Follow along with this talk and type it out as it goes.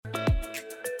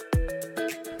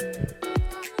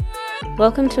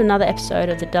Welcome to another episode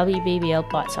of the WBBL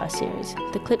Bitesize series.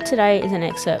 The clip today is an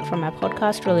excerpt from our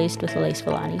podcast released with Elyse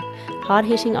Villani,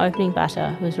 hard-hitting opening batter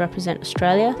who has represented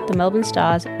Australia, the Melbourne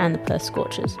Stars and the Perth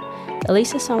Scorchers.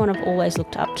 Elyse is someone I've always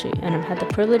looked up to and have had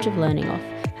the privilege of learning off.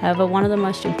 However, one of the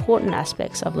most important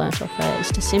aspects I've learnt off her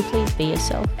is to simply be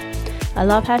yourself. I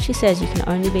love how she says you can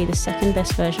only be the second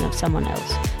best version of someone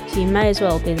else, so you may as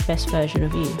well be the best version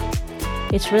of you.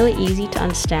 It's really easy to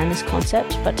understand this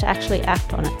concept, but to actually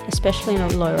act on it, especially in a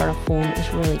low runner form, is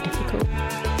really difficult.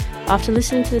 After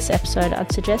listening to this episode,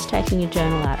 I'd suggest taking your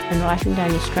journal out and writing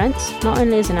down your strengths, not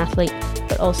only as an athlete,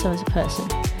 but also as a person.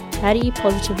 How do you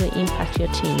positively impact your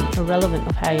team, irrelevant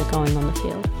of how you're going on the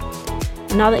field?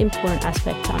 Another important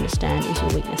aspect to understand is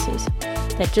your weaknesses.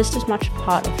 They're just as much a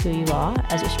part of who you are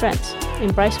as your strengths.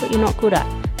 Embrace what you're not good at.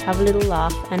 Have a little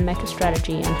laugh and make a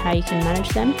strategy on how you can manage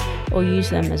them or use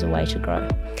them as a way to grow.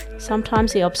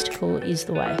 Sometimes the obstacle is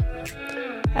the way.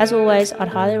 As always, I'd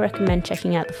highly recommend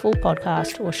checking out the full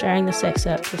podcast or sharing this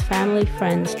excerpt with family,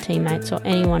 friends, teammates, or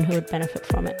anyone who would benefit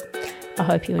from it. I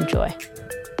hope you enjoy.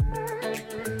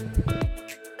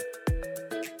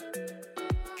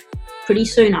 Pretty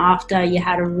soon after, you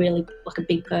had a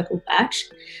big purple patch.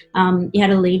 You had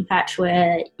a lean patch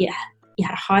where you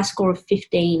had a high score of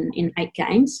 15 in 8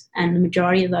 games, and the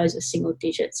majority of those are single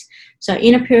digits. So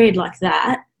in a period like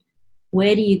that,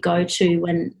 where do you go to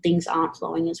when things aren't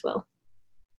flowing as well?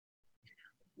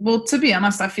 Well, to be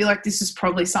honest, I feel like this is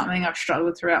probably something I've struggled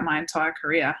with throughout my entire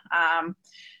career. I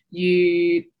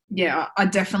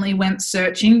definitely went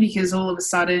searching because all of a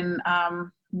sudden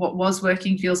what was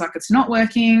working feels like it's not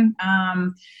working.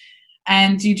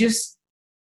 And you just,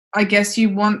 I guess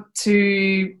you want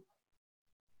to,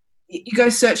 you go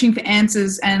searching for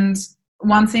answers. And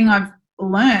one thing I've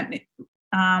learned,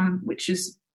 which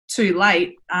is too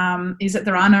late, is that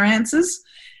there are no answers.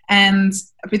 And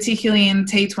particularly in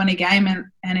T20 game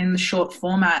and in the short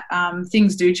format,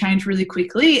 things do change really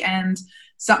quickly. And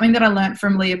something that I learned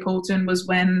from Leah Poulton was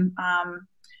when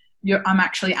I'm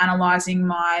actually analysing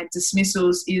my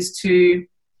dismissals is to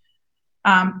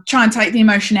try and take the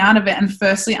emotion out of it and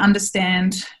firstly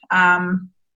understand,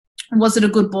 was it a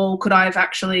good ball? Could I have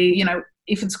actually,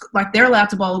 if it's like they're allowed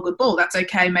to bowl a good ball, that's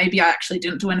okay. Maybe I actually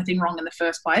didn't do anything wrong in the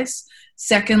first place.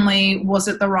 Secondly, was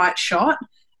it the right shot?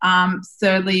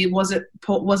 Thirdly, was it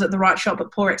the right shot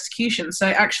but poor execution? So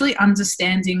actually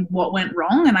understanding what went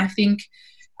wrong. And I think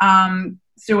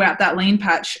throughout that lean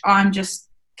patch, I'm just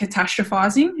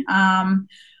catastrophizing. I'm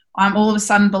all of a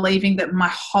sudden believing that my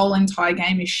whole entire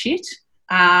game is shit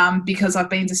because I've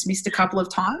been dismissed a couple of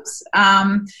times.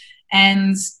 And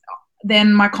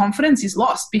then my confidence is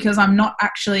lost because I'm not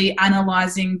actually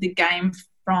analysing the game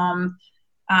from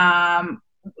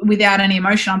without any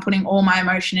emotion. I'm putting all my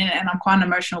emotion in it, and I'm quite an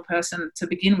emotional person to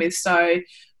begin with. So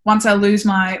once I lose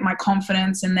my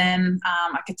confidence and then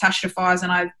I catastrophize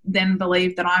and I then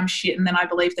believe that I'm shit and then I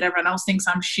believe that everyone else thinks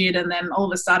I'm shit, and then all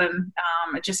of a sudden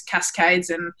it just cascades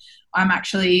and I'm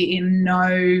actually in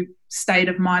no state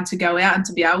of mind to go out and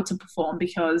to be able to perform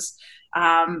because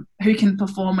who can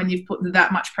perform when you've put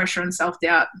that much pressure and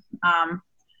self-doubt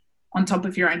on top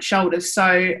of your own shoulders?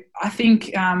 So I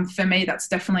think for me that's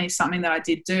definitely something that I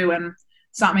did do, and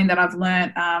something that I've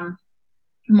learnt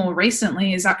more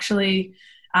recently is actually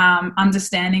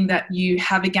understanding that you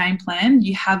have a game plan,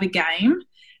 you have a game,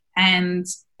 and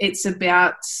it's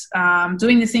about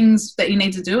doing the things that you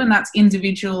need to do, and that's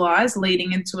individualised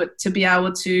leading into it to be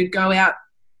able to go out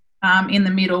in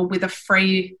the middle with a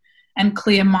free and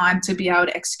clear mind to be able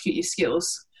to execute your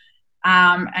skills.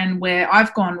 And where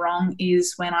I've gone wrong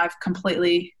is when I've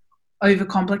completely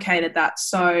overcomplicated that.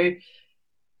 So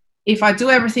if I do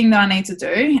everything that I need to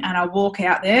do and I walk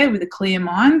out there with a clear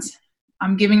mind,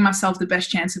 I'm giving myself the best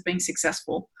chance of being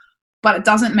successful. But it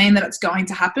doesn't mean that it's going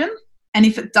to happen. And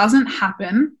if it doesn't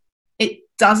happen, it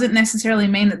doesn't necessarily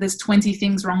mean that there's 20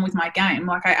 things wrong with my game.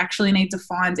 Like, I actually need to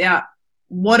find out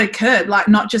what occurred, like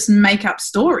not just make up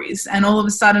stories and all of a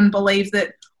sudden believe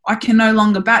that I can no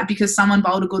longer bat because someone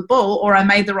bowled a good ball, or I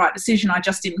made the right decision, I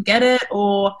just didn't get it,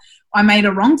 or I made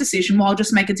a wrong decision, well, I'll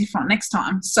just make a different next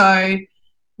time. So,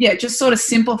 yeah, just sort of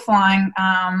simplifying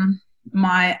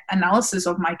my analysis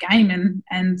of my game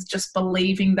and just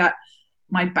believing that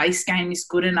my base game is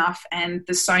good enough, and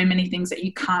there's so many things that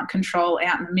you can't control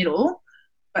out in the middle,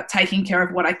 but taking care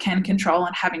of what I can control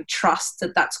and having trust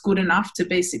that that's good enough to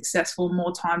be successful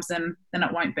more times than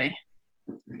it won't be.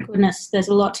 Goodness, there's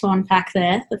a lot to unpack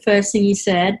there. The first thing you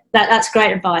said, that's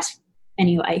great advice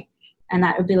anyway, and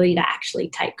that ability to actually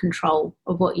take control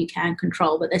of what you can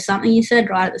control. But there's something you said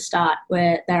right at the start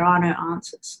where there are no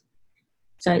answers.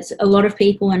 So it's a lot of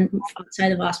people, and I'd say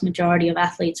the vast majority of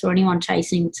athletes or anyone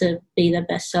chasing to be their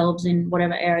best selves in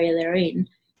whatever area they're in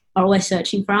are always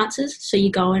searching for answers. So you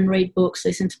go and read books,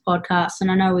 listen to podcasts, and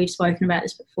I know we've spoken about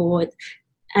this before,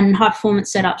 and high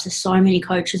performance setups, there's so many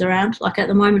coaches around. Like at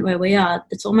the moment where we are,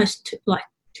 it's almost like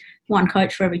one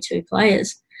coach for every 2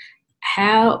 players.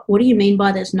 What do you mean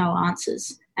by there's no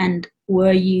answers? And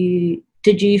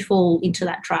did you fall into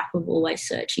that trap of always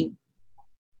searching?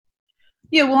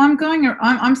 Yeah, well,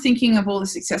 I'm thinking of all the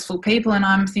successful people, and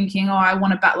I'm thinking, I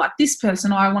want to bat like this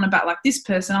person, or I want to bat like this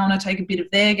person. I want to take a bit of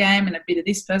their game and a bit of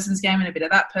this person's game and a bit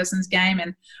of that person's game,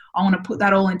 and I want to put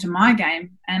that all into my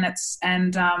game. And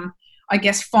I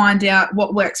guess find out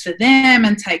what works for them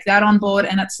and take that on board.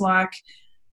 And it's like,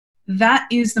 that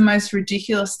is the most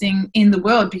ridiculous thing in the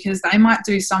world, because they might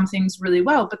do some things really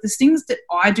well, but there's things that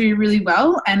I do really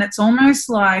well, and it's almost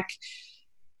like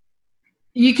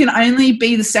you can only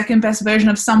be the second best version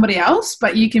of somebody else,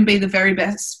 but you can be the very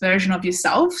best version of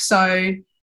yourself. So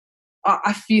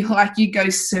I feel like you go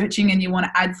searching and you want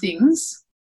to add things,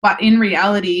 but in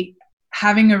reality,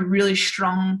 having a really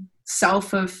strong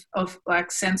self of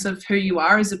like sense of who you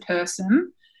are as a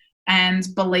person and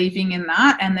believing in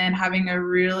that, and then having a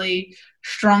really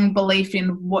strong belief in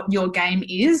what your game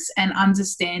is and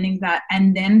understanding that,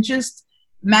 and then just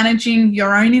managing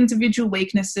your own individual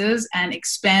weaknesses and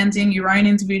expanding your own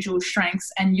individual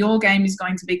strengths, and your game is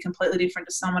going to be completely different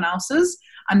to someone else's,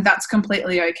 and that's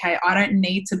completely okay. I don't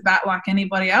need to bat like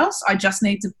anybody else. I just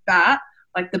need to bat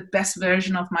like the best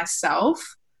version of myself,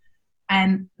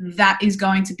 and that is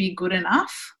going to be good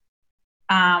enough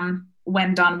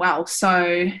when done well.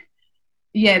 So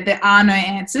yeah, there are no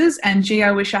answers, and gee,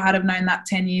 I wish I had have known that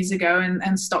 10 years ago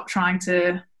and stopped trying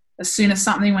to, as soon as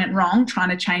something went wrong,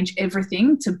 trying to change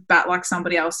everything to bat like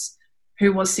somebody else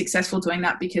who was successful doing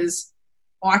that, because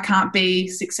I can't be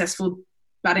successful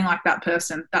batting like that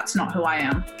person. That's not who I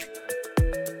am.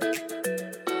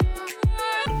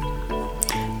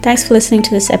 Thanks for listening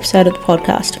to this episode of the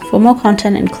podcast. For more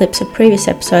content and clips of previous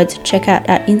episodes, check out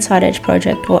at Inside Edge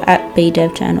Project or at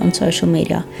BDevChan on social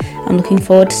media. I'm looking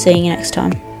forward to seeing you next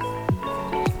time.